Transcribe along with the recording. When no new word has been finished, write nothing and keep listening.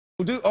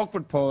We'll do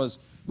awkward pause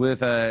with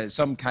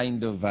some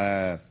kind of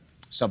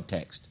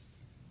subtext.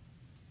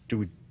 Do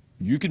we?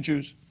 You can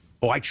choose.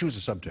 Oh, I choose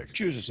a subtext.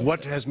 Choose a subtext.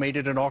 What has made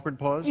it an awkward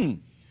pause?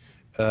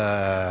 The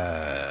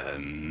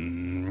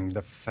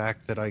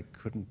fact that I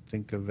couldn't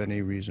think of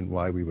any reason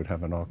why we would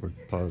have an awkward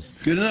pause.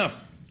 Good enough.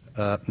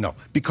 No,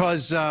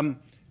 because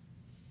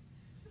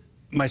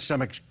my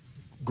stomach's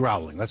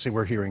growling. Let's say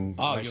we're hearing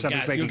my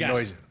stomach's making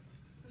noises.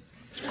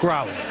 It's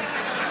growling.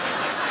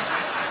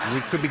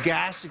 It could be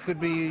gas. It could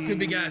be. Could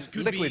be gas.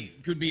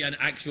 Liquid. Could be an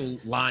actual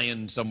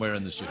lion somewhere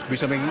in the studio. Could be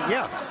something.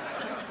 Yeah.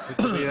 It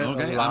could be a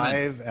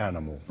live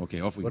animal.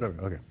 Okay, off we go.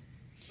 Whatever. Okay.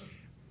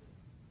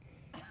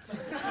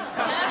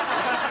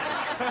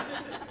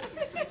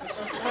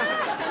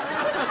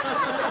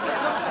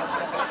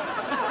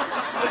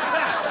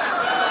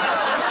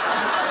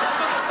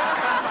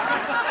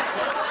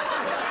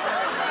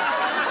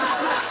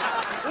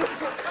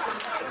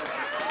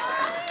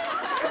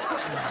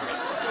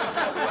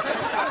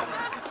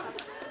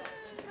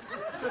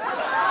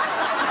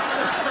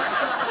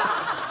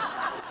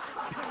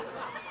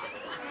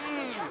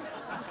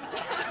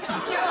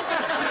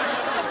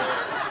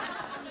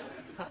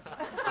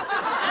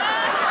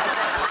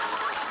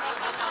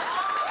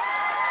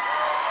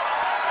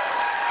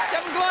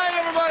 Kevin Kline,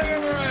 everybody,